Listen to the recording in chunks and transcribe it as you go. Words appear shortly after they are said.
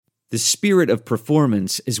The spirit of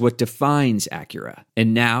performance is what defines Acura.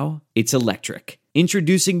 And now, it's electric.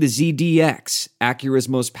 Introducing the ZDX, Acura's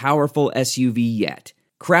most powerful SUV yet.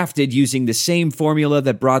 Crafted using the same formula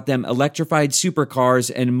that brought them electrified supercars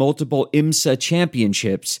and multiple IMSA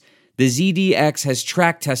championships, the ZDX has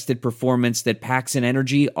track-tested performance that packs an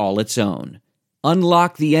energy all its own.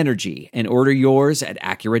 Unlock the energy and order yours at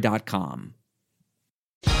Acura.com.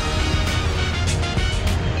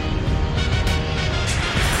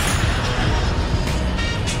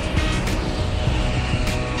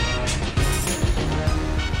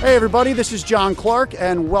 Hey everybody, this is John Clark,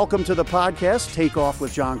 and welcome to the podcast, Take Off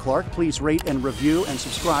with John Clark. Please rate and review and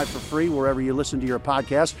subscribe for free wherever you listen to your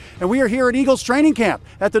podcast. And we are here at Eagles training camp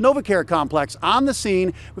at the NovaCare Complex on the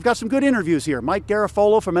scene. We've got some good interviews here. Mike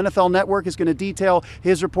Garafolo from NFL Network is going to detail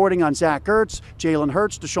his reporting on Zach Ertz, Jalen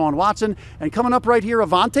Hurts, Deshaun Watson, and coming up right here,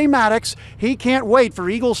 Avonte Maddox. He can't wait for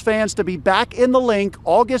Eagles fans to be back in the link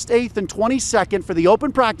August 8th and 22nd for the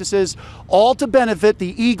open practices, all to benefit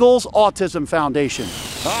the Eagles Autism Foundation.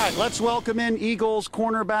 All right, let's welcome in Eagles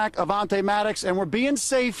cornerback Avonte Maddox, and we're being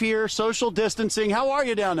safe here, social distancing. How are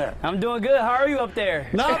you down there? I'm doing good. How are you up there?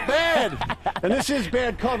 Not bad. And this is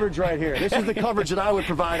bad coverage right here. This is the coverage that I would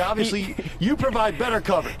provide. Obviously, you provide better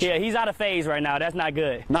coverage. Yeah, he's out of phase right now. That's not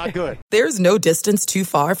good. Not good. There's no distance too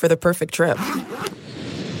far for the perfect trip.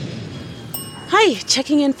 Hi,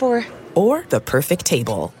 checking in for... Or the perfect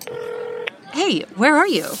table. Hey, where are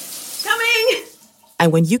you? Coming!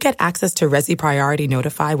 And when you get access to Resi Priority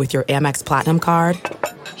Notify with your Amex Platinum card...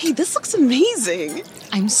 Hey, this looks amazing.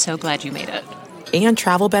 I'm so glad you made it. And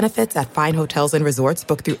travel benefits at fine hotels and resorts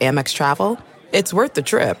booked through Amex Travel, it's worth the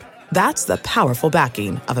trip. That's the powerful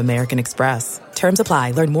backing of American Express. Terms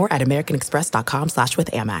apply. Learn more at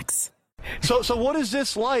americanexpress.com/withAmex. So what is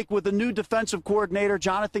this like with the new defensive coordinator,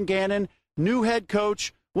 Jonathan Gannon, new head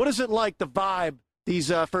coach? What is it like, the vibe,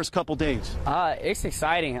 these first couple days? It's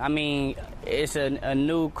exciting. I mean, it's a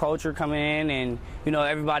new culture coming in, and, you know,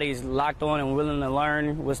 everybody's locked on and willing to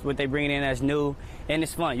learn what they bring in as new, and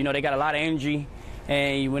it's fun. You know, they got a lot of energy,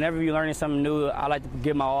 and whenever you're learning something new, I like to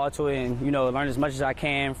give my all to it and, you know, learn as much as I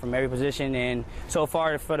can from every position, and so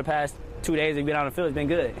far for the past 2 days we've been on the field, it's been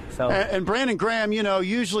good. So. And Brandon Graham, you know,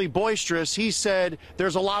 usually boisterous, he said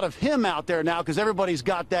there's a lot of him out there now because everybody's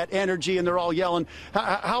got that energy and they're all yelling.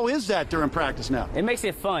 How is that during practice now? It makes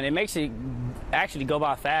it fun. It makes it actually go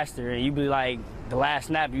by faster. And you be like, the last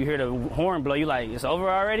snap, you hear the horn blow, you like, it's over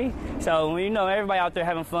already? So, you know, everybody out there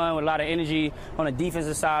having fun with a lot of energy on the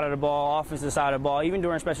defensive side of the ball, offensive side of the ball, even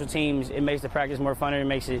during special teams, it makes the practice more fun, it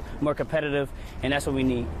makes it more competitive, and that's what we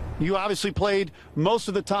need. You obviously played most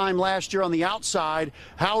of the time last year on the outside.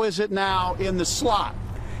 How is it now in the slot?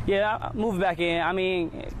 Yeah, I moved back in. I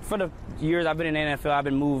mean, for the years I've been in the NFL, I've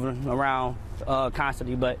been moving around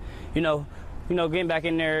constantly, but, you know, getting back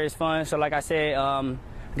in there is fun. So like I said, I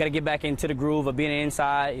got to get back into the groove of being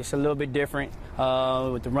inside. It's a little bit different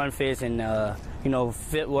with the run fits and, you know,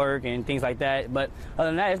 fit work and things like that. But other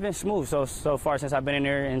than that, it's been smooth so far since I've been in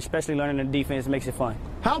there, and especially learning the defense makes it fun.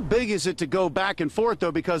 How big is it to go back and forth,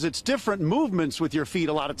 though, because it's different movements with your feet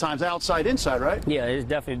a lot of times, outside, inside, right? Yeah, it's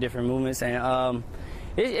definitely different movements, and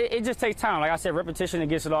it just takes time. Like I said, repetition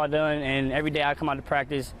gets it all done, and every day I come out to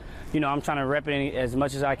practice, you know, I'm trying to rep it as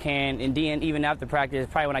much as I can, and then even after practice,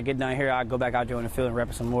 probably when I get done here, I go back out there on the field and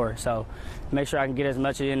rep it some more. So make sure I can get as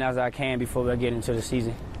much in as I can before we get into the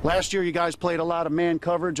season. Last year, you guys played a lot of man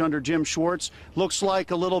coverage under Jim Schwartz. Looks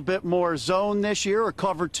like a little bit more zone this year, or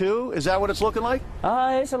cover two. Is that what it's looking like?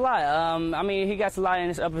 It's a lot. I mean, he got a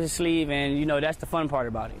lot up his sleeve, and, you know, that's the fun part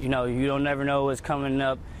about it. You know, you don't never know what's coming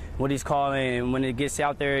up, what he's calling, and when it gets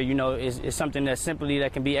out there, you know, it's something that simply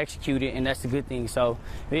that can be executed, and that's the good thing. So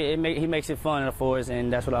he makes it fun for us,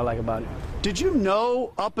 and that's what I like about it. Did you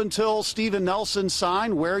know up until Steven Nelson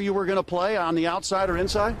signed where you were going to play, on the outside or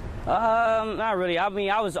inside? Not really. I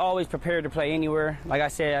mean, I was always prepared to play anywhere. Like I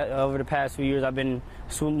said, over the past few years, I've been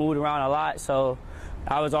moved around a lot, so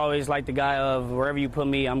I was always like the guy of wherever you put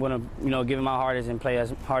me, I'm going to, you know, give it my hardest and play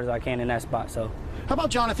as hard as I can in that spot. So. How about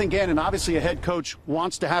Jonathan Gannon? Obviously, a head coach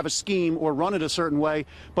wants to have a scheme or run it a certain way,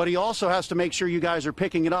 but he also has to make sure you guys are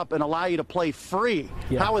picking it up and allow you to play free.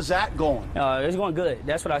 Yeah. How is that going? It's going good.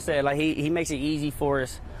 That's what I said. Like, he makes it easy for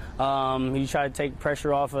us. He try to take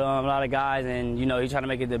pressure off a lot of guys, and, you know, he try to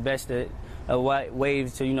make it the best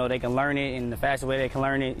waves to, you know, they can learn it in the fastest way they can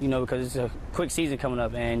learn it, you know, because it's a quick season coming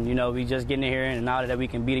up, and, you know, we just getting in here, and now that we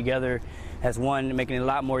can be together, that's one, making it a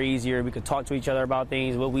lot more easier. We could talk to each other about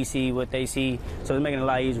things, what we see, what they see. So it's making it a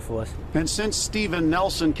lot easier for us. And since Steven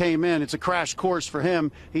Nelson came in, it's a crash course for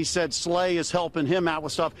him. He said Slay is helping him out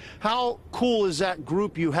with stuff. How cool is that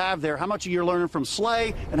group you have there? How much are you learning from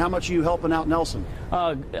Slay, and how much are you helping out Nelson?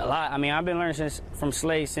 A lot. I mean, I've been learning from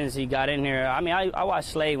Slay since he got in here. I mean, I watched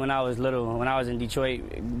Slay when I was little, when I was in Detroit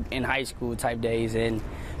in high school type days, and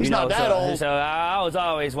he's not that old. So I was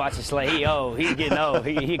always watching Slay. He's getting old.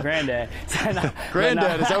 He granddad.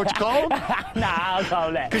 Granddad, is that what you call him? Nah, I don't call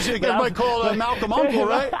him that. Because everybody call Malcolm uncle,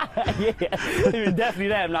 right? Yeah, definitely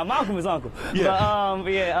that. Now Malcolm is uncle. Yeah.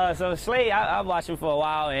 But so Slay, I watched him for a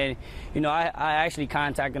while, and I actually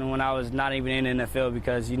contacted him when I was not even in the NFL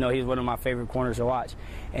because he's one of my favorite corners to watch.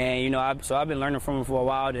 And so I've been learning from him for a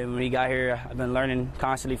while. Then when he got here, I've been learning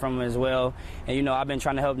constantly from him as well. And I've been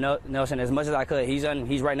trying to help Nelson as much as I could.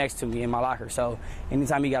 He's right next to me in my locker. So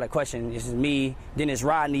anytime he got a question, it's me. Then it's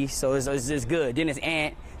Rodney. So it's good. Then it's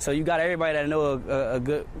Ant. So you got everybody that know a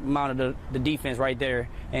good amount of the defense right there.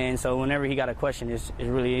 And so whenever he got a question, it's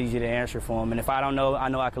really easy to answer for him. And if I don't know, I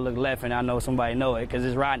know I can look left and I know somebody know it because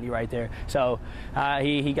it's Rodney right there. So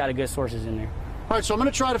he got a good sources in there. All right, so I'm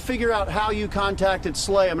going to try to figure out how you contacted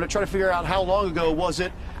Slay. I'm going to try to figure out how long ago was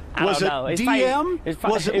it. Was it DM?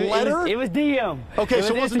 Was it letter? It was DM. Okay,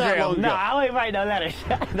 so it wasn't that long ago. No, I wasn't writing no letters.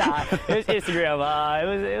 Nah, it was Instagram.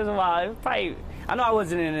 It was a while. It was probably, I know I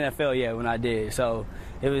wasn't in the NFL yet when I did, so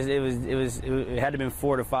it had to have been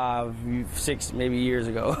 4 to 5, 6 maybe years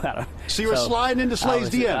ago. So you were sliding into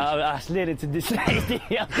Slay's DMs? I slid into Slay's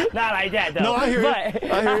DMs. Not like that, though. No, I hear but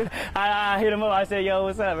you. I hear you. I hit him up. I said, yo,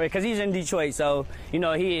 what's up? Because he's in Detroit, so, he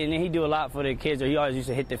do a lot for the kids. Or he always used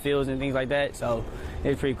to hit the fields and things like that, so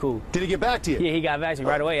it's pretty cool. Did he get back to you? Yeah, he got back to me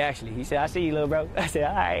right away, actually. He said, I see you, little bro. I said,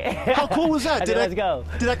 all right. How cool was that? Let's go.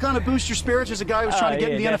 Did that kind of boost your spirits as a guy who was trying to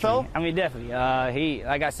get in the definitely. NFL? I mean, definitely. He,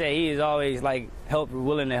 like I said, he is always,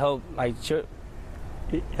 willing to help, I see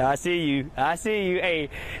you. Hey,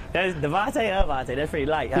 that's Devontae. That's pretty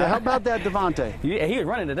light. Yeah, how about that Devontae? Yeah, he was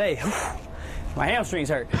running today. My hamstrings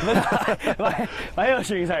hurt. my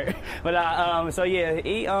hamstrings hurt. But so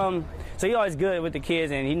he always good with the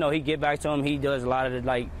kids, and he get back to them. He does a lot of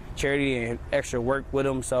the charity and extra work with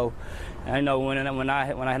them. So I know when I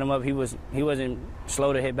hit him up, he wasn't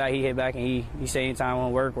slow to hit back. He hit back, and he said anytime I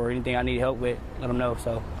want work or anything I need help with, let him know.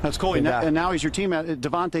 So that's cool. And now he's your teammate.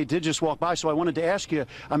 Devontae did just walk by, so I wanted to ask you.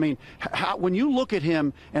 I mean, when you look at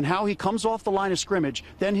him and how he comes off the line of scrimmage,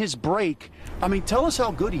 then his break. I mean, tell us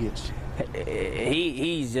how good he is.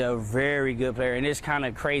 He's a very good player, and it's kind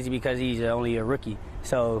of crazy because he's only a rookie.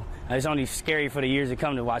 So it's only scary for the years to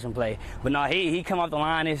come to watch him play. But no, he come off the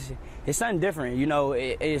line. It's something different.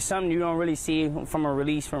 It's something you don't really see from a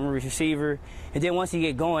release from a receiver. And then once he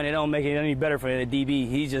get going, it don't make it any better for the DB.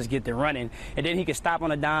 He just get the running. And then he can stop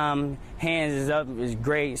on a dime. Hands is up. Is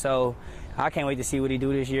great. So I can't wait to see what he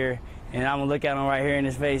do this year. And I'm going to look at him right here in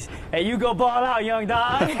his face. Hey, you go ball out, young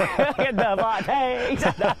dog. Get the ball. Hey.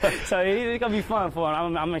 So it's going to be fun for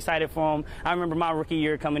him. I'm excited for him. I remember my rookie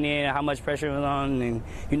year coming in, how much pressure was on. And,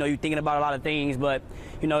 you're thinking about a lot of things. But,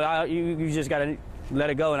 you just got to let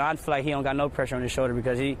it go. And I feel like he don't got no pressure on his shoulder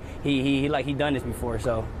because he done this before.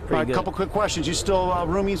 So pretty all right, good. A couple quick questions. You still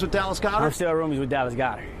roomies with Dallas Goedert? I'm still roomies with Dallas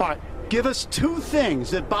Goedert. All right. Give us 2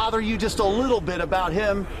 things that bother you just a little bit about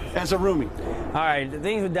him as a roomie. All right, the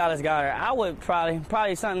things with Dallas Goedert, I would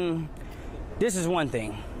probably something. This is one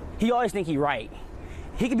thing. He always think he right.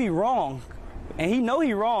 He could be wrong, and he know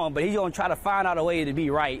he wrong, but he's gonna try to find out a way to be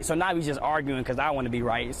right. So now he's just arguing because I want to be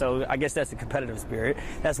right. So I guess that's the competitive spirit.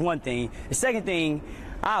 That's one thing. The second thing,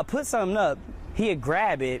 I'll put something up. He'd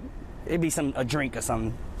grab it. It'd be a drink or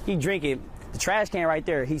something. He'd drink it. The trash can right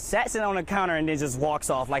there. He sets it on the counter and then just walks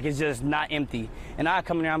off like it's just not empty. And I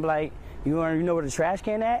come in there, I'm like, you know where the trash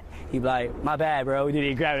can at? He'd be like, my bad, bro. Then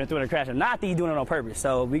he grab it and throw it in the trash can. Not that he's doing it on purpose.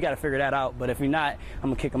 So we got to figure that out. But if you're not, I'm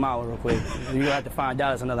going to kick him out real quick. You're going to have to find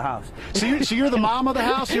Dallas another house. So you're the mom of the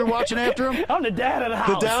house? You're watching after him? I'm the dad of the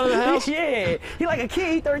house. The dad of the house? Yeah. He like a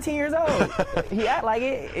kid. He's 13 years old. He act like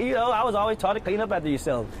it. I was always taught to clean up after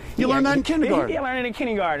yourself. You learned that in kindergarten? Yeah, I learned it in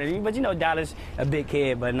kindergarten. But Dallas a big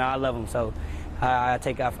kid. But no, I love him. So I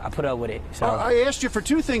put up with it. So I asked you for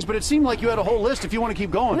 2 things, but it seemed like you had a whole list if you want to keep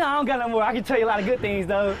going. No, I don't got no more. I can tell you a lot of good things,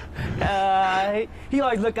 though. He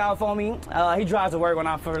always look out for me. He drives to work when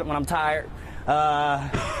I'm tired.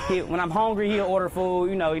 When I'm hungry, he'll order food.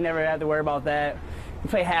 He never had to worry about that. He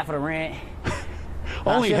pay half of the rent.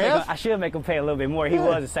 Only half? I should make him pay a little bit more. He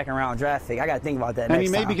was a second-round draft pick. I got to think about that next time. And he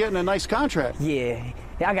may be getting a nice contract. Yeah,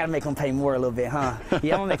 I got to make him pay more a little bit, huh?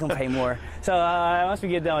 Yeah, I'm going to make him pay more. So once we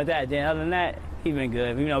get done with that, then other than that, he's been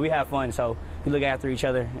good. We have fun, so we look after each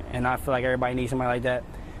other, and I feel like everybody needs somebody like that.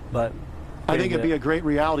 But I think it'd be a great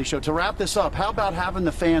reality show. To wrap this up, how about having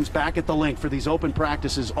the fans back at the link for these open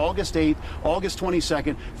practices August 8th, August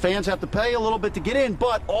 22nd? Fans have to pay a little bit to get in,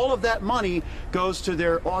 but all of that money goes to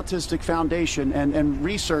their Autistic Foundation and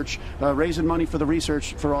research, raising money for the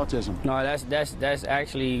research for autism. No, that's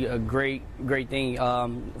actually a great thing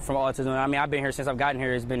from autism. I mean, I've been here since I've gotten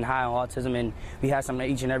here. It's been high on autism, and we have something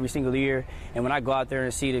each and every single year. And when I go out there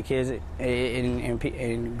and see the kids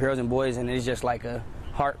and girls and boys, and it's just like a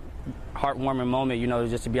heartwarming moment, you know,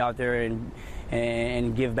 just to be out there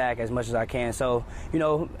and give back as much as I can. So, you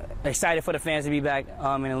know, excited for the fans to be back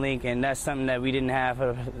in the link, and that's something that we didn't have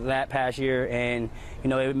for that past year, and, you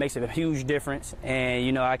know, it makes a huge difference, and,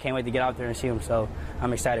 you know, I can't wait to get out there and see them, so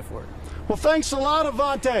I'm excited for it. Well, thanks a lot,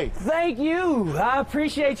 Avante. Thank you. I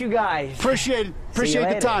appreciate you guys. Appreciate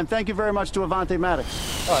the time. Thank you very much to Avante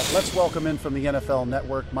Maddox. All right, let's welcome in from the NFL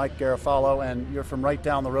Network, Mike Garafolo, and you're from right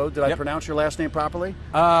down the road. Did I pronounce your last name properly?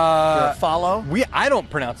 Garafolo? I don't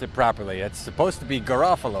pronounce it properly. It's supposed to be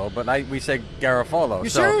Garofalo, but we say Garafolo. You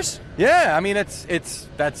serious? Yeah, I mean that's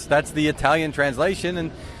the Italian translation,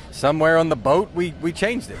 and somewhere on the boat we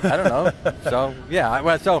changed it. I don't know. So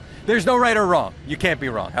yeah, so there's no right or wrong. You can't be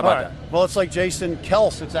wrong. How about that? Well, it's like Jason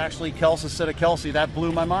Kels. It's actually Kels instead of Kelsey. That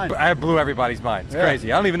blew my mind. I blew everybody's mind. It's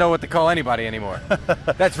crazy. I don't even know what to call anybody anymore.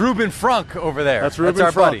 That's Ruben Frank over there. That's Ruben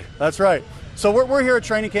our Frank. buddy. That's right. So we're here at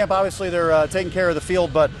training camp. Obviously, they're taking care of the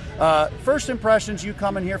field. But first impressions, you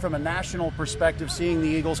coming here from a national perspective, seeing the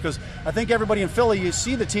Eagles, because I think everybody in Philly, you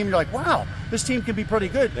see the team, you're like, wow, this team can be pretty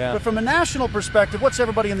good. Yeah. But from a national perspective, what's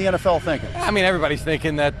everybody in the NFL thinking? I mean, everybody's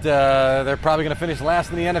thinking that they're probably going to finish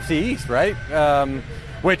last in the NFC East, right?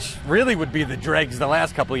 Which really would be the dregs the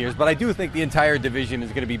last couple of years. But I do think the entire division is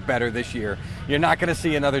going to be better this year. You're not going to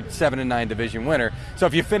see another 7-9 division winner. So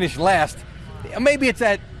if you finish last, maybe it's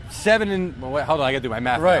at 7 hold on, I got to do my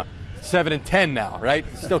math right. now. 7-10 now, right?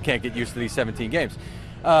 Still can't get used to these 17 games.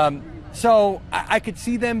 So I could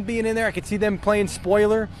see them being in there. I could see them playing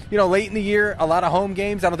spoiler. You know, late in the year, a lot of home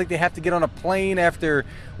games. I don't think they have to get on a plane after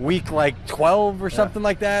week like 12 or something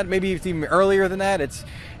like that. Maybe it's even earlier than that.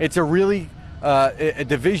 It's a really a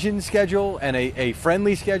division schedule and a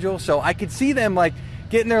friendly schedule. So I could see them like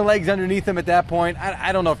getting their legs underneath them at that point.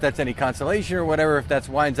 I don't know if that's any consolation or whatever, if that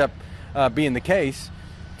winds up being the case.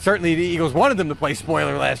 Certainly the Eagles wanted them to play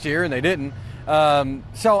spoiler last year, and they didn't.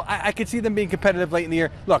 So I could see them being competitive late in the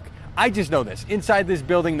year. Look, I just know this. Inside this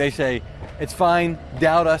building, they say, it's fine,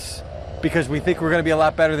 doubt us, because we think we're going to be a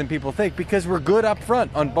lot better than people think, because we're good up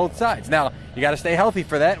front on both sides. Now, you got to stay healthy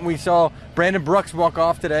for that, and we saw Brandon Brooks walk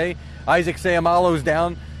off today. Isaac Seumalo's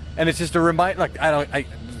down, and it's just a reminder. Like,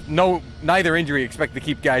 neither injury expect to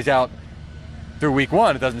keep guys out through week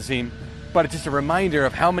one, it doesn't seem. But it's just a reminder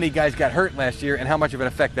of how many guys got hurt last year and how much of an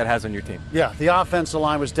effect that has on your team. Yeah, the offensive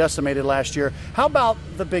line was decimated last year. How about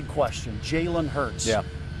the big question, Jalen Hurts? Yeah.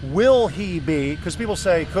 Will he be, because people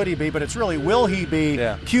say could he be, but it's really will he be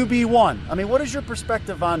QB1? I mean, what is your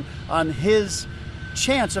perspective on his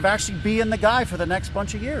chance of actually being the guy for the next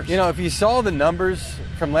bunch of years? You know, if you saw the numbers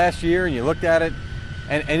from last year and you looked at it,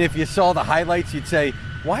 and if you saw the highlights, you'd say,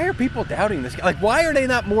 why are people doubting this guy? Like, why are they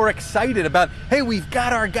not more excited about, hey, we've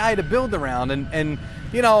got our guy to build around? And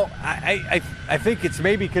you know, I think it's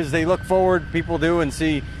maybe because they look forward, people do, and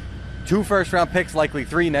see 2 first-round picks, likely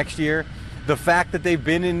 3 next year. The fact that they've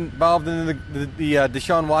been involved in the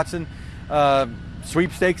Deshaun Watson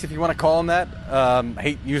sweepstakes, if you want to call him that. I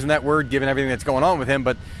hate using that word given everything that's going on with him,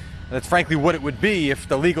 but that's frankly what it would be if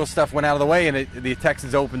the legal stuff went out of the way and the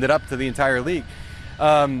Texans opened it up to the entire league.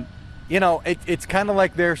 You know, it's kind of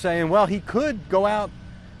like they're saying, well, he could go out,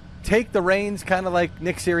 take the reins, kind of like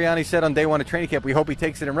Nick Sirianni said on day one of training camp. We hope he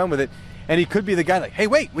takes it and run with it. And he could be the guy like, hey,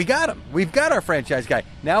 wait, we got him. We've got our franchise guy.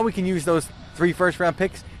 Now we can use those 3 first-round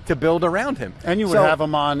picks to build around him. And you would have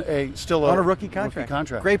him on a rookie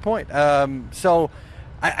contract. Great point. So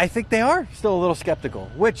I think they are still a little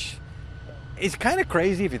skeptical, which is kind of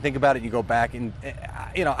crazy if you think about it. You go back and,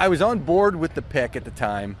 you know, I was on board with the pick at the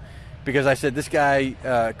time, because I said this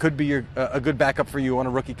guy could be a good backup for you on a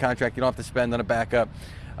rookie contract. You don't have to spend on a backup.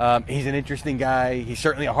 He's an interesting guy. He's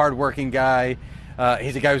certainly a hardworking guy.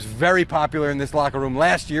 He's a guy who's very popular in this locker room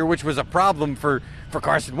last year, which was a problem for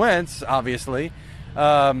Carson Wentz, obviously.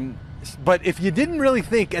 But if you didn't really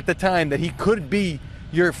think at the time that he could be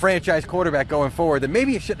your franchise quarterback going forward, then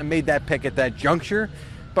maybe you shouldn't have made that pick at that juncture.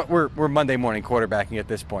 But we're Monday morning quarterbacking at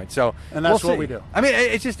this point, so and that's what we do. I mean,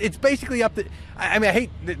 it's basically up to. I mean, I hate.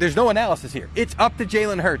 There's no analysis here. It's up to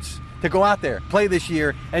Jalen Hurts to go out there, play this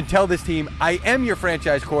year, and tell this team, I am your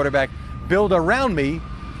franchise quarterback. Build around me.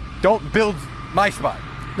 Don't build my spot.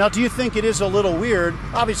 Now, do you think it is a little weird?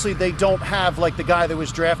 Obviously, they don't have like the guy that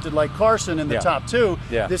was drafted like Carson in the top 2.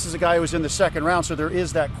 Yeah. This is a guy who was in the second round, so there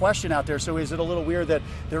is that question out there. So is it a little weird that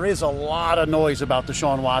there is a lot of noise about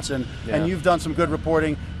Deshaun Watson, and you've done some good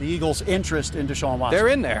reporting, the Eagles' interest in Deshaun Watson? They're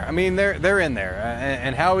in there. I mean, they're in there.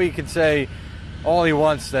 And Howie could say all he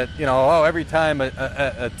wants that, every time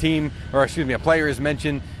a team, or excuse me, a player is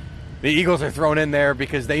mentioned, the Eagles are thrown in there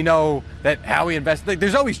because they know that Howie investigates.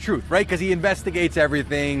 There's always truth, right? Because he investigates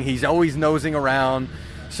everything. He's always nosing around.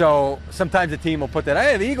 So sometimes a team will put that,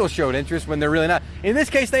 hey, the Eagles showed interest when they're really not. In this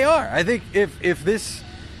case, they are. I think if this,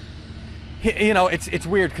 it's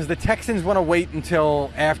weird because the Texans want to wait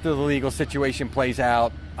until after the legal situation plays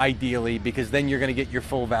out, ideally, because then you're going to get your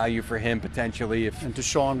full value for him potentially. And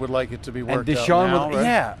Deshaun would like it to be worked out now, right?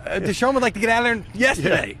 Yeah. Deshaun would like to get out of there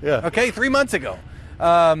yesterday. Yeah. Okay, 3 months ago.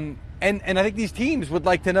 And I think these teams would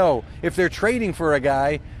like to know if they're trading for a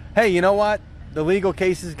guy, hey, you know what? The legal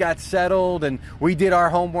cases got settled and we did our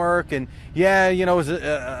homework. And, it was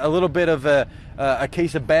a little bit of a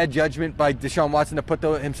case of bad judgment by Deshaun Watson to put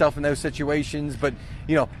himself in those situations. But,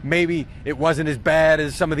 maybe it wasn't as bad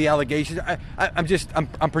as some of the allegations.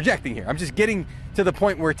 I'm projecting here. I'm just getting to the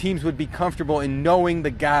point where teams would be comfortable in knowing the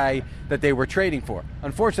guy that they were trading for.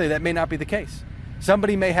 Unfortunately, that may not be the case.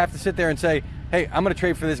 Somebody may have to sit there and say, hey, I'm going to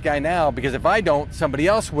trade for this guy now because if I don't, somebody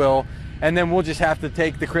else will, and then we'll just have to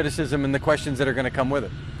take the criticism and the questions that are going to come with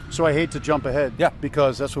it. So I hate to jump ahead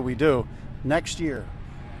because that's what we do. Next year,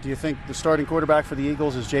 do you think the starting quarterback for the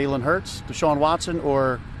Eagles is Jalen Hurts, Deshaun Watson,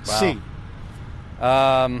 or C?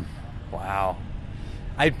 Wow.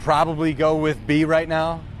 I'd probably go with B right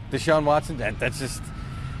now, Deshaun Watson. That's just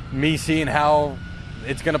me seeing how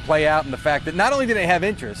it's going to play out and the fact that not only do they have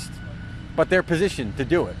interest, but they're positioned to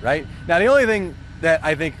do it, right? Now, the only thing that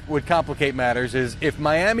I think would complicate matters is if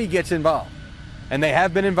Miami gets involved, and they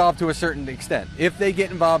have been involved to a certain extent, if they get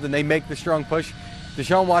involved and they make the strong push,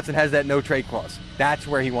 Deshaun Watson has that no-trade clause. That's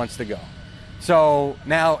where he wants to go. So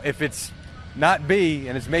now if it's not B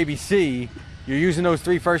and it's maybe C, you're using those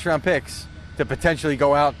 3 first-round picks to potentially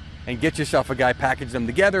go out and get yourself a guy, package them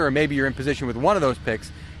together, or maybe you're in position with one of those picks.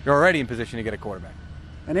 You're already in position to get a quarterback.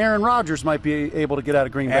 And Aaron Rodgers might be able to get out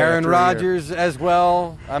of Green Bay. Aaron Rodgers as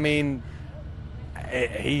well. I mean,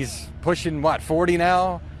 he's pushing 40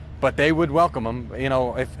 now, but they would welcome him.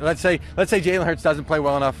 If let's say Jalen Hurts doesn't play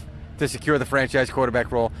well enough to secure the franchise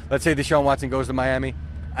quarterback role. Let's say Deshaun Watson goes to Miami.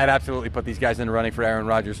 I'd absolutely put these guys in the running for Aaron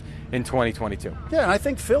Rodgers in 2022. Yeah, and I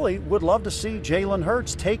think Philly would love to see Jalen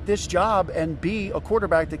Hurts take this job and be a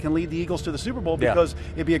quarterback that can lead the Eagles to the Super Bowl because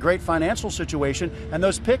it'd be a great financial situation, and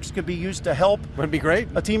those picks could be used to help Wouldn't it be great?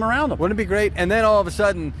 A team around them. Wouldn't it be great? And then all of a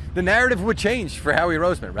sudden, the narrative would change for Howie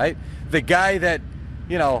Roseman, right? The guy that,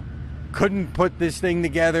 couldn't put this thing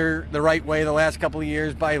together the right way the last couple of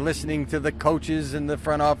years by listening to the coaches in the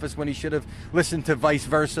front office when he should have listened to vice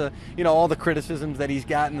versa. All the criticisms that he's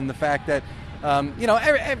gotten and the fact that,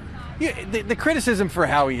 the criticism for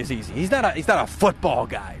Howie is easy. He's not a football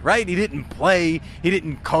guy, right? He didn't play. He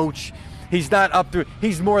didn't coach. He's not up to.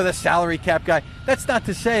 He's more the salary cap guy. That's not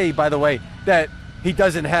to say, by the way, that he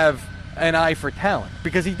doesn't have an eye for talent,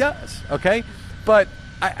 because he does. Okay, but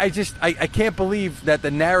I can't believe that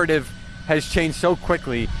the narrative has changed so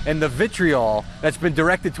quickly, and the vitriol that's been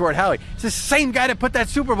directed toward Howie. It's the same guy that put that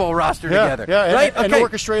Super Bowl roster together, right? And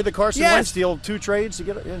orchestrated the Carson Wentz deal, 2 trades to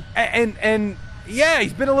get it. Yeah. And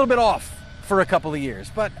he's been a little bit off for a couple of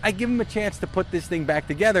years, but I give him a chance to put this thing back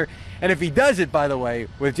together. And if he does it, by the way,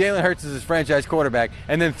 with Jalen Hurts as his franchise quarterback,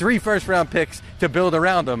 and then 3 first-round picks to build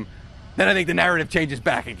around him, then I think the narrative changes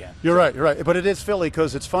back again. You're right. But it is Philly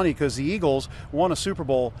because it's funny because the Eagles won a Super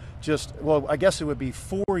Bowl I guess it would be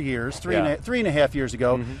 4 years, three and a half years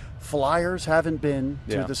ago. Mm-hmm. Flyers haven't been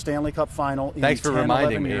to the Stanley Cup final in Thanks for 10,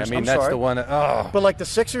 reminding me. years. I mean, that's the one. But like the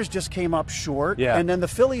Sixers just came up short, and then the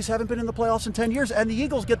Phillies haven't been in the playoffs in 10 years, and the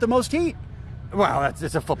Eagles get the most heat. Well,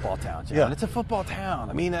 it's a football town, John. Yeah. It's a football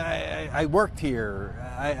town. I mean, I worked here.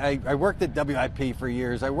 I worked at WIP for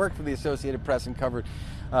years. I worked for the Associated Press and covered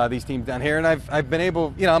these teams down here, and I've been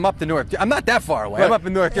able, I'm up to North. I'm not that far away. Right. I'm up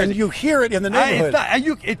in North Jersey. And you hear it in the neighborhood.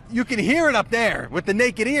 You can hear it up there. With the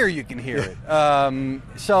naked ear, you can hear it.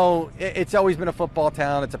 So it's always been a football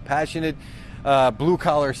town. It's a passionate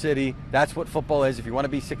blue-collar city. That's what football is. If you want to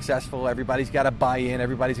be successful, everybody's got to buy in.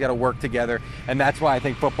 Everybody's got to work together. And that's why I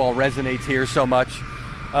think football resonates here so much.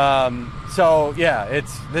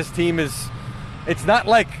 This team is – it's not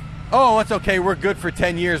like, it's okay, we're good for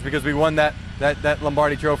 10 years because we won that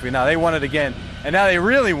Lombardi Trophy. Now, they won it again. And now they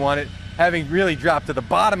really want it having really dropped to the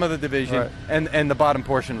bottom of the division Right. and the bottom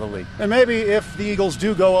portion of the league. And maybe if the Eagles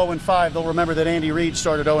do go 0-5, they'll remember that Andy Reid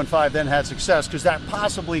started 0-5, then had success, because that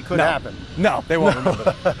possibly could happen. No, they won't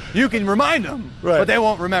remember that. You can remind them, Right. but they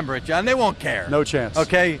won't remember it, John. They won't care. No chance.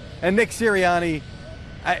 Okay? And Nick Sirianni,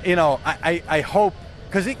 I hope,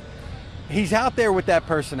 because he's out there with that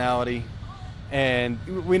personality, and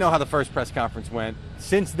we know how the first press conference went.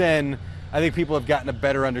 Since then, I think people have gotten a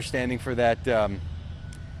better understanding for that.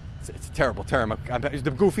 It's a terrible term.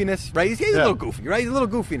 The goofiness, right? He's a little goofy, right? He's a little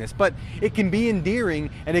goofiness, but it can be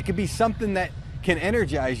endearing, and it can be something that can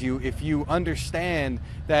energize you if you understand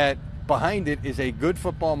that behind it is a good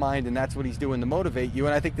football mind, and that's what he's doing to motivate you.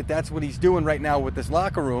 And I think that that's what he's doing right now with this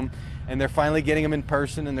locker room, and they're finally getting him in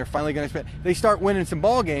person, and they're finally going to they start winning some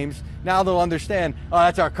ball games. Now they'll understand, oh,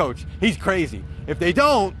 that's our coach. He's crazy. If they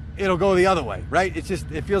don't, it'll go the other way, right? It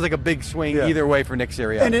feels like a big swing either way for Nick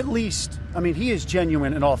Sirianni. And at least, he is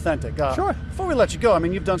genuine and authentic. Sure. Before we let you go,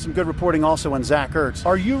 you've done some good reporting also on Zach Ertz.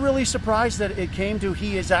 Are you really surprised that it came to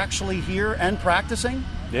he is actually here and practicing?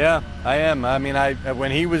 Yeah, I am.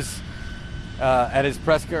 When he was at his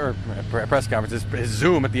press conference, his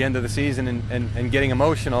Zoom at the end of the season and getting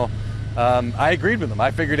emotional, I agreed with him.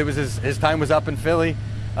 I figured it was his time was up in Philly.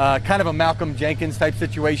 Kind of a Malcolm Jenkins type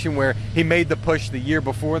situation where he made the push the year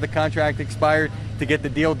before the contract expired to get the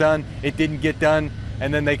deal done. It didn't get done,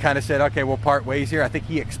 and then they kind of said, okay, we'll part ways here. I think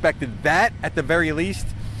he expected that at the very least,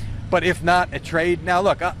 but if not, a trade. Now,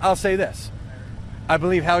 look, I'll say this. I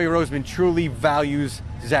believe Howie Roseman truly values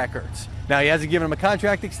Zach Ertz. Now, he hasn't given him a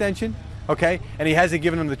contract extension, okay, and he hasn't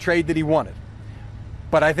given him the trade that he wanted.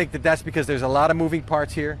 But I think that's because there's a lot of moving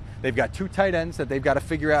parts here. They've got two tight ends that they've got to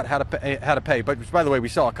figure out how to pay. But which, by the way, we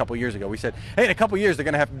saw a couple years ago. We said, hey, in a couple years they're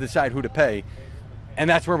going to have to decide who to pay, and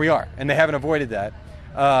that's where we are. And they haven't avoided that.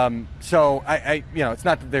 So it's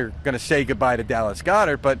not that they're going to say goodbye to Dallas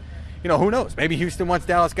Goedert, but who knows? Maybe Houston wants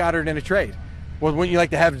Dallas Goedert in a trade. Well, wouldn't you like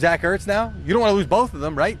to have Zach Ertz now? You don't want to lose both of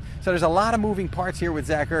them, right? So there's a lot of moving parts here with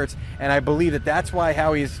Zach Ertz, and I believe that's why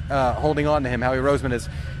Howie's holding on to him, Howie Roseman is,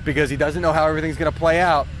 because he doesn't know how everything's going to play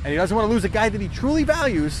out, and he doesn't want to lose a guy that he truly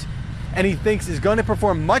values and he thinks is going to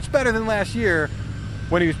perform much better than last year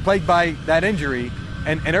when he was plagued by that injury,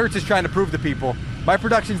 and Ertz is trying to prove to people, my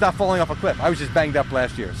production's not falling off a cliff. I was just banged up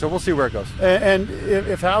last year, so we'll see where it goes. And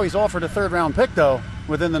if Howie's offered a third-round pick, though,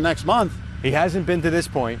 within the next month. He hasn't been to this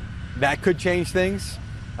point. That could change things.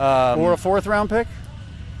 Or a fourth-round pick?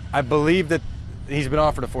 I believe that he's been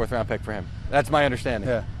offered a fourth-round pick for him. That's my understanding.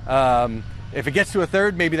 Yeah. If it gets to a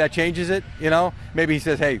third, maybe that changes it. Maybe he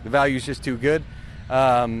says, hey, the value's just too good.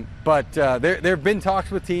 But there have been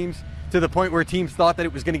talks with teams to the point where teams thought that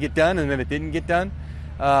it was going to get done, and then it didn't get done.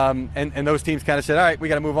 And those teams kind of said, all right, we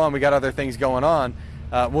got to move on. We got other things going on.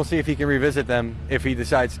 We'll see if he can revisit them if he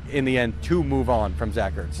decides in the end to move on from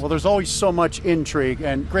Zach Ertz. Well, there's always so much intrigue,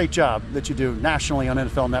 and great job that you do nationally on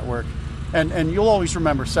NFL Network. And you'll always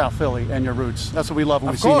remember South Philly and your roots. That's what we love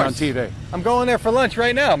when we see you on TV. I'm going there for lunch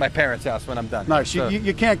right now at my parents' house when I'm done. Nice. So.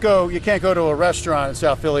 You can't go to a restaurant in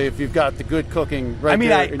South Philly if you've got the good cooking right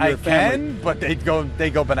there in your family. I can, but they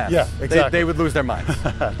go bananas. Yeah, exactly. They would lose their minds.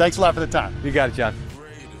 Thanks a lot for the time. You got it, John.